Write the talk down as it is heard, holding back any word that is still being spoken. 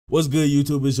What's good,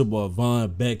 YouTube? It's your boy Vaughn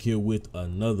back here with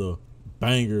another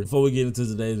banger. Before we get into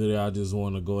today's video, I just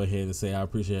want to go ahead and say I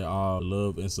appreciate all the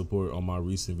love and support on my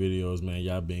recent videos, man.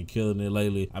 Y'all been killing it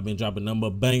lately. I've been dropping a number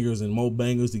of bangers and more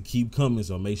bangers to keep coming,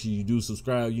 so make sure you do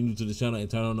subscribe, you new to the channel, and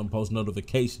turn on them post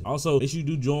notifications. Also, make sure you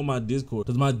do join my Discord,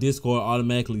 because my Discord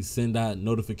automatically send out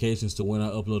notifications to when I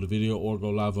upload a video or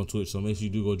go live on Twitch, so make sure you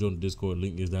do go join the Discord.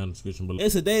 Link is down in the description below. In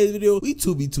today's video, we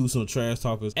 2v2 some trash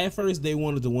talkers. At first, they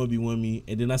wanted to 1v1 me,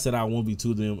 and then I said I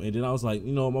 1v2 them, and then I was like,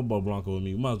 you know, my boy Blanco with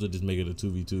me, we might as well just make it a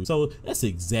 2v2. So that's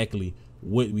exactly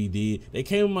what we did. They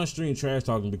came on my stream trash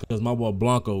talking because my boy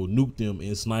Blanco nuked them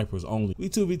in snipers only. We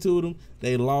 2v2'd them,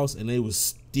 they lost, and they was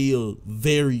still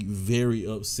very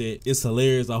upset. It's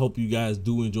hilarious. I hope you guys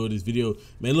do enjoy this video.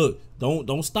 Man, look,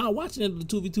 don't stop watching at the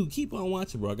 2v2. Keep on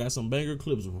watching, bro. I got some banger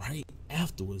clips right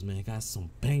afterwards, man. Got some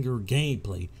banger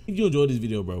gameplay. If you enjoyed this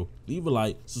video, bro, leave a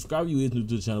like, subscribe if you is new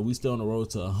to the channel. We still on the road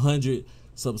to 100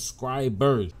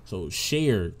 subscribers, so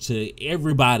share to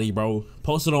everybody, bro.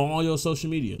 Post it on all your social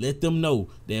media. Let them know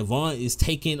that Vaughn is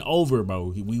taking over,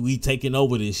 bro. We taking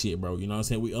over this shit, bro. You know what I'm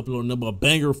saying? We upload a number of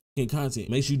banger fucking content.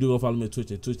 Make sure you do go follow me on Twitch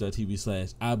at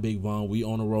twitch.tv/ibigvaughn. We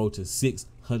on the road to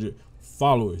 600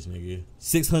 followers, nigga.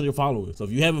 600 followers. So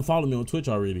if you haven't followed me on Twitch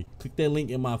already, click that link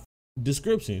in my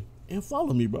description and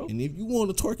follow me, bro. And if you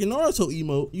want to twerk and Naruto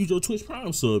emote, use your Twitch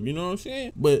Prime sub. You know what I'm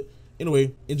saying? But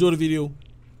anyway, enjoy the video.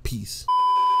 Peace.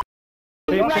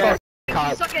 You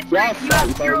suck at drink, you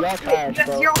have zero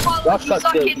followers, you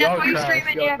suck at that's why you stream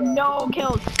and you have no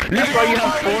kills. That's why you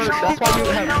have 4, that's why you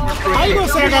have... How you gonna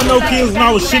say I got no kills when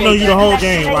I was shitting on you the whole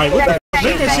game? Like, what the f***?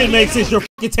 Make that shit make sense. You're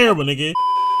fucking terrible, nigga.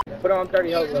 Put on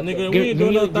 30 health. Nigga, we ain't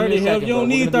doing no 30 health. You don't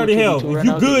need 30 health. If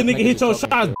you good, nigga, hit your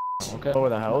shots. Okay. Lower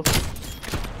the health.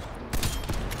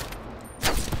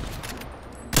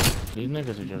 These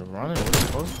niggas are just running. What the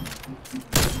fuck?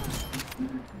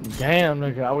 Damn,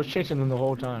 nigga, I was chasing them the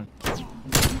whole time.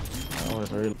 I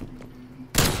was really...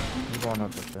 I'm going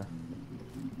up there.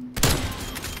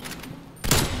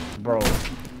 Bro. That's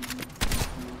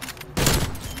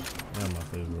my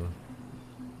face, bro.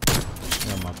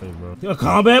 That's my face, bro. A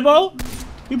combat bow?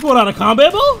 He pulled out a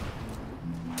combat bow?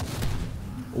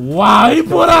 Wow, he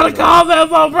pulled out a combat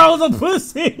bow, bro. It's a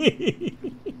pussy.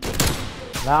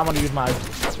 Now I'm gonna use my...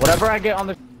 Whatever I get on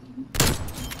the...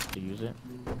 to use it.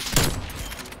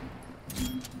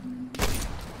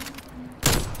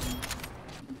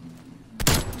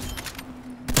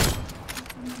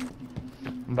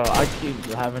 Bro, I keep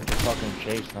having to fucking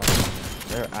chase them.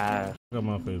 They're ass. Look at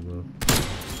my face, bro. Look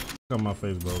at my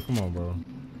face, bro. Come on, bro.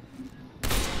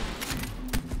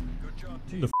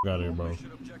 Get the f out of here, bro.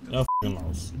 Y'all f***ing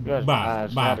lost. Bye.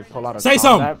 Bye. Say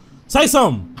something. Say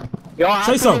something. Y'all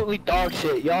say absolutely dog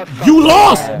shit. Y'all you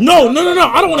lost. No.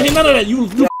 I don't want to hear none of that. You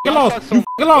f***ing lost. You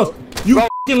f***ing lost. You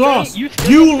f***ing lost. You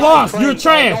lost. You're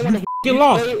trash. You f***ing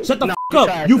lost. Shut the f***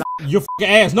 up. Your f***ing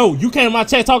ass. No, you came in my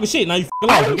chat talking shit. Now you f***ing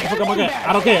lost. Get the fuck out of my game.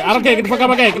 I don't care. Get the fuck out of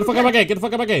my game. Get the fuck out of my game. Get the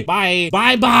fuck out of my game. Bye.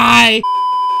 Bye.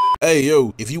 Hey,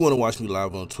 yo, if you want to watch me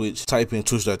live on Twitch, type in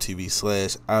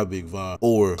twitch.tv/ibigvaughn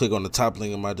or click on the top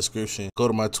link in my description, go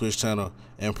to my Twitch channel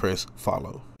and press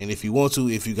follow. And if you want to,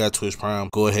 if you got Twitch Prime,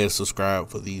 go ahead and subscribe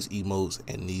for these emotes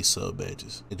and these sub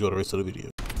badges. Enjoy the rest of the video.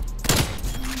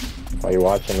 Why you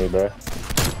watching me, bro?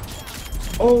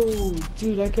 Oh,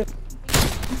 dude, I could...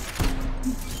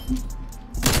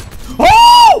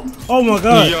 Oh! Oh my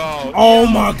god. Yo, oh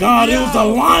my god, it was a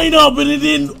lineup and it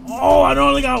didn't... Oh, I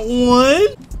only got one?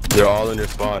 They're all in their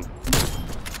spawn.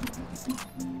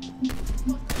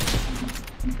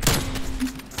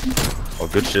 Oh,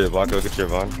 good shit, Blanco. Good shit,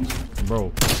 Vaughn.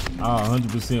 Bro,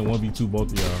 100% 1v2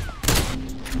 both of y'all.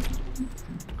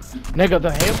 Nigga,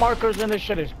 the hit markers in this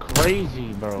shit is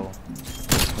crazy, bro.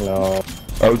 No.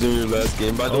 I was in your last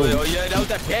game, by the way. Oh, yeah, that was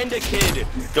that panda kid.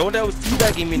 Don't that was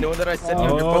teabagging me, knowing that I said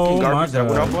your fucking garbage that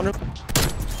went off on him?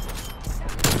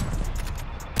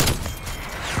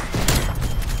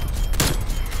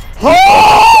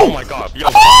 Oh! Oh my god, yo.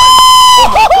 Oh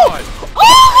my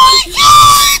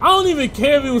god! I don't even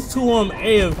care if it was two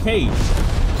AFK,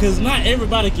 cause not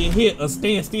everybody can hit a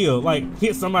standstill, like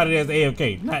hit somebody that's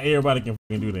AFK. Not everybody can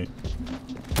fucking do that.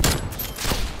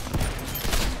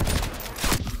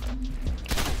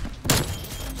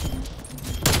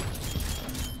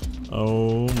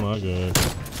 Oh my god!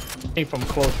 Hey, from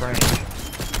close range.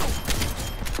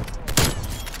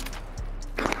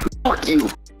 Fuck you.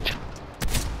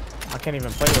 I can't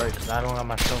even play right because I don't have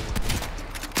my shoulder.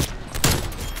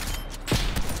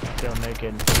 Still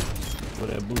naked. With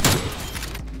that boot.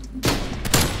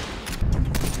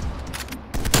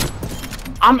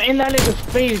 I'm in that nigga's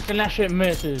face and that shit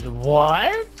misses.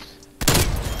 What?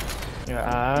 Your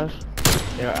ass.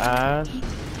 Your ass.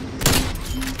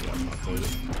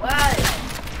 What? I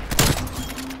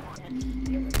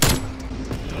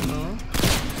don't know.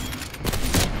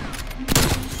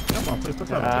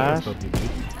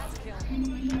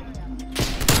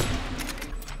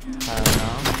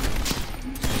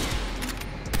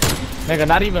 Nigga,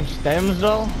 not even stems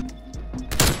though?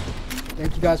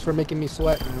 Thank you guys for making me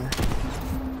sweat, man.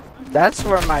 That's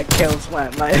where my kills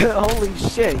went. Like, holy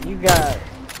shit, you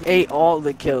ate all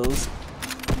the kills.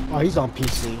 Oh, he's on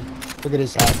PC. Look at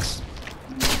his hacks.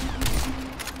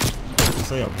 You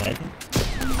say I'm hacking?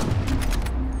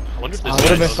 It would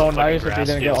have been so nice if they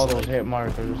didn't get all those hit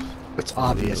markers. It's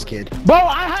obvious, kid. Bro,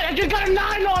 I just got a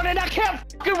 9 on it. I can't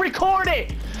fucking record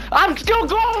it. I'm still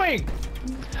going.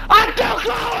 I'm still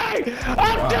going.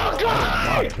 I'm still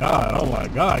going. Oh my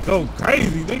god, go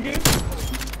crazy, nigga.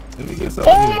 Let me get some.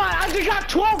 Oh my, I just got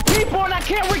 12 people and I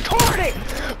can't record it.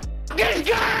 This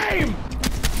game.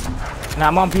 Nah,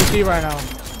 I'm on PC right now.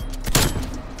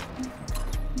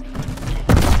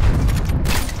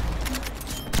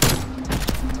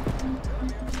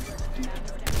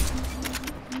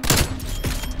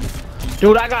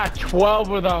 Dude, I got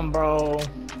 12 of them, bro.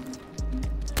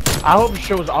 I hope it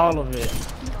shows all of it.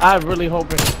 I really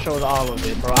hope it shows all of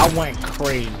it, bro. I went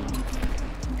crazy.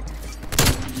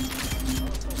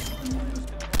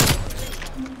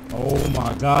 Oh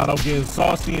my god, I'm getting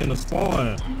saucy in the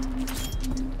spawn.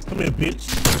 Come here, bitch.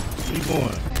 Where you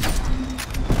going?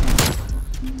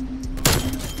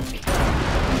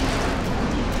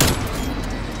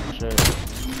 Shit.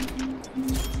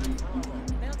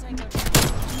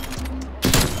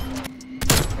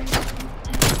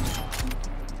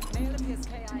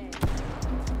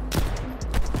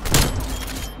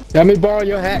 Let me borrow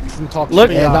your hacks and talk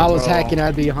Look shit. If I was bro. hacking,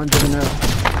 I'd be 100 and 0.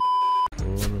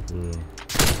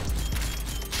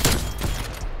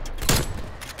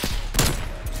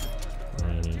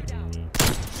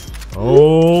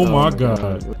 Oh my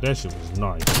god, that shit was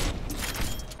nice.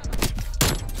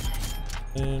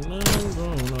 And I'm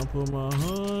gonna put my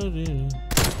heart in.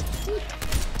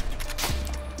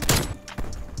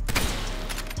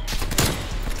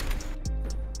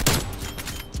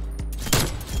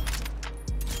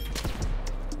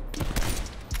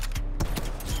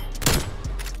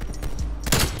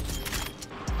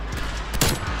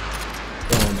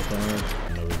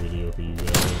 Another video for you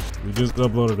guys. We just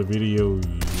uploaded a video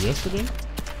yesterday.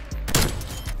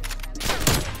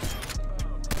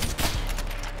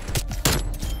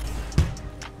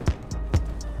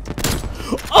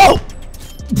 Oh!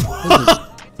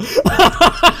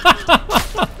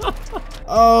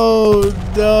 Oh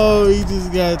no, he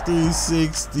just got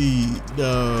 360.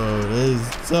 No,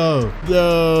 that's tough.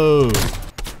 No.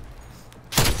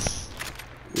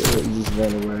 Yeah, he just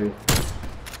ran away.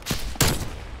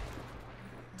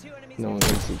 No one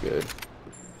thinks he's good.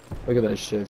 Look at that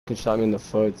shit. He shot me in the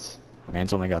foot.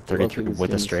 Man's only got 33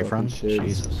 with a strafe run.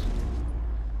 Jesus.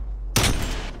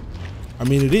 I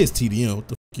mean, it is TDM. What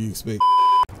the fuck you expect?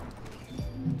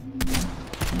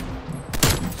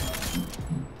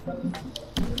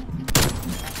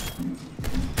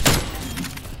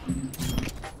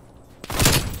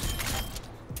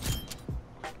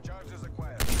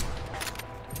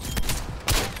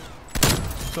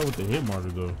 What's up with the hit marker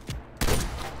though?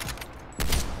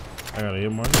 I got a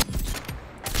hit marker.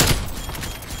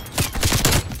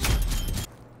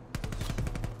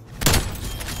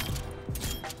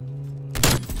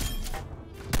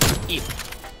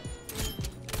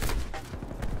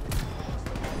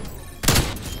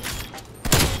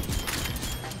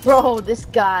 Bro, this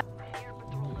guy.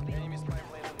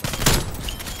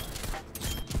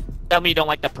 Tell me you don't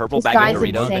like the purple This bag guy's of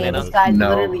Doritos insane. banana. This guy's No,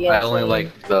 literally insane. I only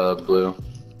like the blue.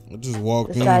 I just walked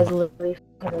This in. guy's literally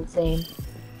fucking insane.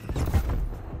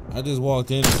 I just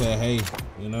walked in and said, hey,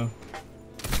 you know.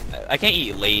 I can't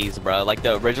eat Lay's, bro. Like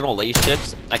the original Lay's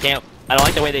chips. I don't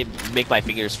like the way they make my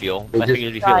fingers feel. My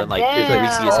fingers be feeling like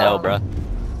greasy as hell, bro.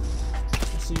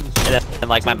 And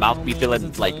like my mouth be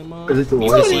feeling like Is it the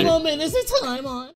greasy. moment? Is it time on?